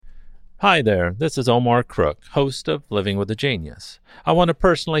Hi there, this is Omar Crook, host of Living with a Genius. I want to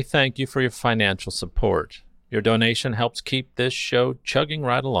personally thank you for your financial support. Your donation helps keep this show chugging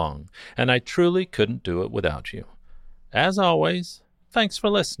right along, and I truly couldn't do it without you. As always, thanks for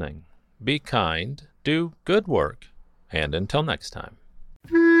listening. Be kind, do good work, and until next time.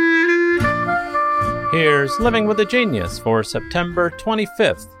 Here's Living with a Genius for September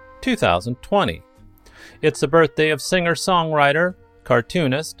 25th, 2020. It's the birthday of singer-songwriter,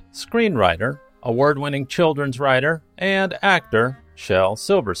 cartoonist, screenwriter, award-winning children's writer, and actor Shel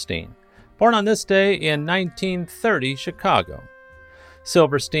Silverstein, born on this day in 1930 Chicago.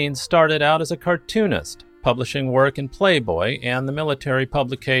 Silverstein started out as a cartoonist, publishing work in Playboy and the military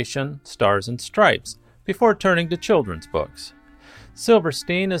publication Stars and Stripes, before turning to children's books.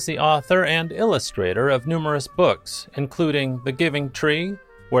 Silverstein is the author and illustrator of numerous books, including The Giving Tree,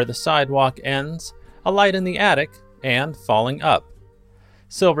 Where the Sidewalk Ends, A Light in the Attic, and Falling Up.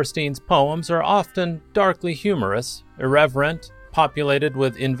 Silverstein's poems are often darkly humorous, irreverent, populated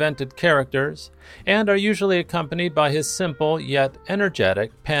with invented characters, and are usually accompanied by his simple yet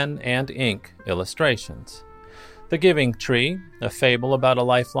energetic pen and ink illustrations. The Giving Tree, a fable about a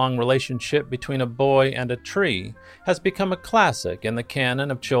lifelong relationship between a boy and a tree, has become a classic in the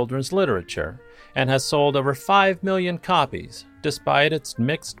canon of children's literature and has sold over 5 million copies, despite its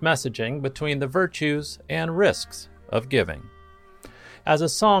mixed messaging between the virtues and risks of giving. As a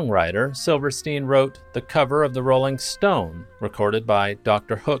songwriter, Silverstein wrote the cover of the Rolling Stone, recorded by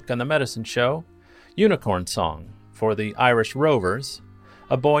Dr. Hook on the Medicine Show, Unicorn Song for the Irish Rovers,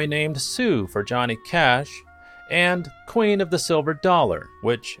 A Boy Named Sue for Johnny Cash, and Queen of the Silver Dollar,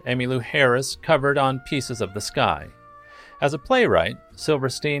 which Emmylou Harris covered on Pieces of the Sky. As a playwright,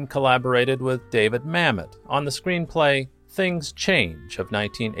 Silverstein collaborated with David Mamet on the screenplay Things Change of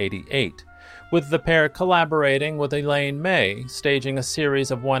 1988, with the pair collaborating with Elaine May, staging a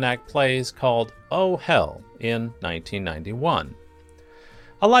series of one-act plays called Oh Hell in 1991.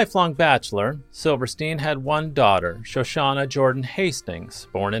 A lifelong bachelor, Silverstein had one daughter, Shoshana Jordan Hastings,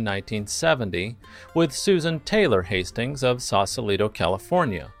 born in 1970, with Susan Taylor Hastings of Sausalito,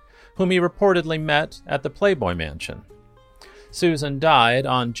 California, whom he reportedly met at the Playboy Mansion. Susan died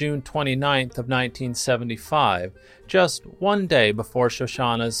on June 29th of 1975, just one day before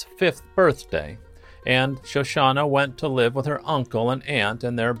Shoshana's 5th birthday, and Shoshana went to live with her uncle and aunt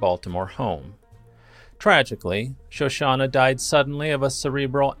in their Baltimore home. Tragically, Shoshana died suddenly of a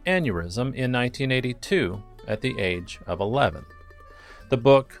cerebral aneurysm in 1982 at the age of 11. The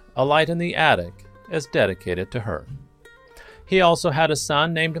book, A Light in the Attic, is dedicated to her. He also had a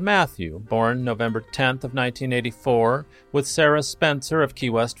son named Matthew, born November 10th of 1984, with Sarah Spencer of Key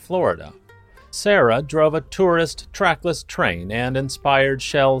West, Florida. Sarah drove a tourist trackless train and inspired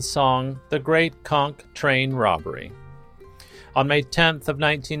Shel's song, The Great Conch Train Robbery. On May 10th of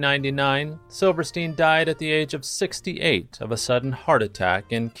 1999, Silverstein died at the age of 68 of a sudden heart attack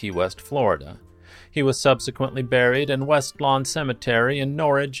in Key West, Florida. He was subsequently buried in West Lawn Cemetery in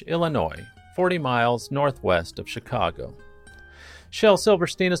Norridge, Illinois, 40 miles northwest of Chicago. Shel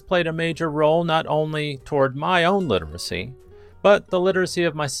Silverstein has played a major role not only toward my own literacy, but the literacy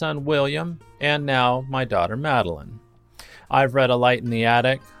of my son William and now my daughter Madeline. I've read A Light in the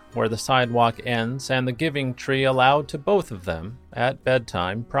Attic, Where the Sidewalk Ends, and The Giving Tree aloud to both of them at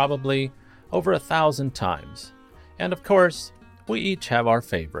bedtime probably over 1,000 times. And of course, we each have our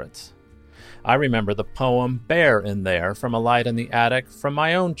favorites. I remember the poem Bear in There from A Light in the Attic from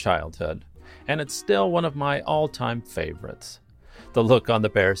my own childhood, and it's still one of my all-time favorites. The look on the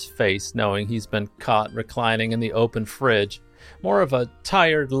bear's face knowing he's been caught reclining in the open fridge, more of a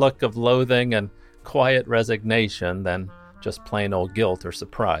tired look of loathing and quiet resignation than just plain old guilt or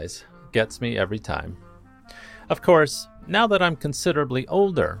surprise, gets me every time. Of course, now that I'm considerably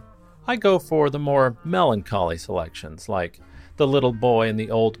older, I go for the more melancholy selections like The Little Boy and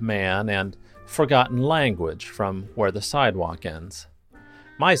the Old Man and Forgotten Language from Where the Sidewalk Ends.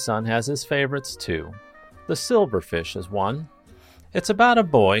 My son has his favorites too. The Silverfish is one. It's about a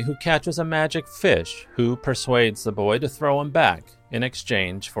boy who catches a magic fish who persuades the boy to throw him back in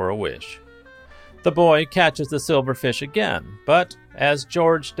exchange for a wish. The boy catches the silverfish again, but as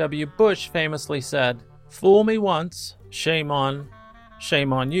George W. Bush famously said, "Fool me once, shame on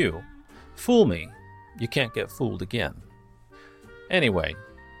you. Fool me, you can't get fooled again." Anyway,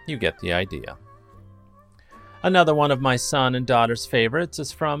 you get the idea. Another one of my son and daughter's favorites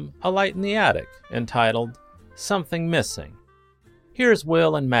is from A Light in the Attic, entitled Something Missing. Here's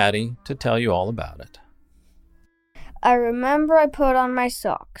Will and Maddie to tell you all about it. I remember I put on my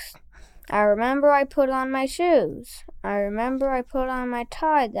socks. I remember I put on my shoes. I remember I put on my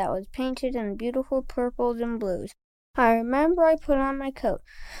tie that was painted in beautiful purples and blues. I remember I put on my coat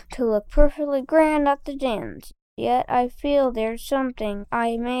to look perfectly grand at the dance. Yet I feel there's something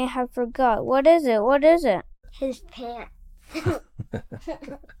I may have forgot. What is it? What is it? His pants.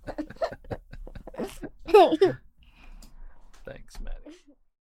 Thanks, Maddie.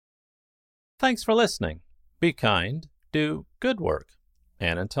 Thanks for listening. Be kind, do good work,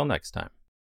 and until next time.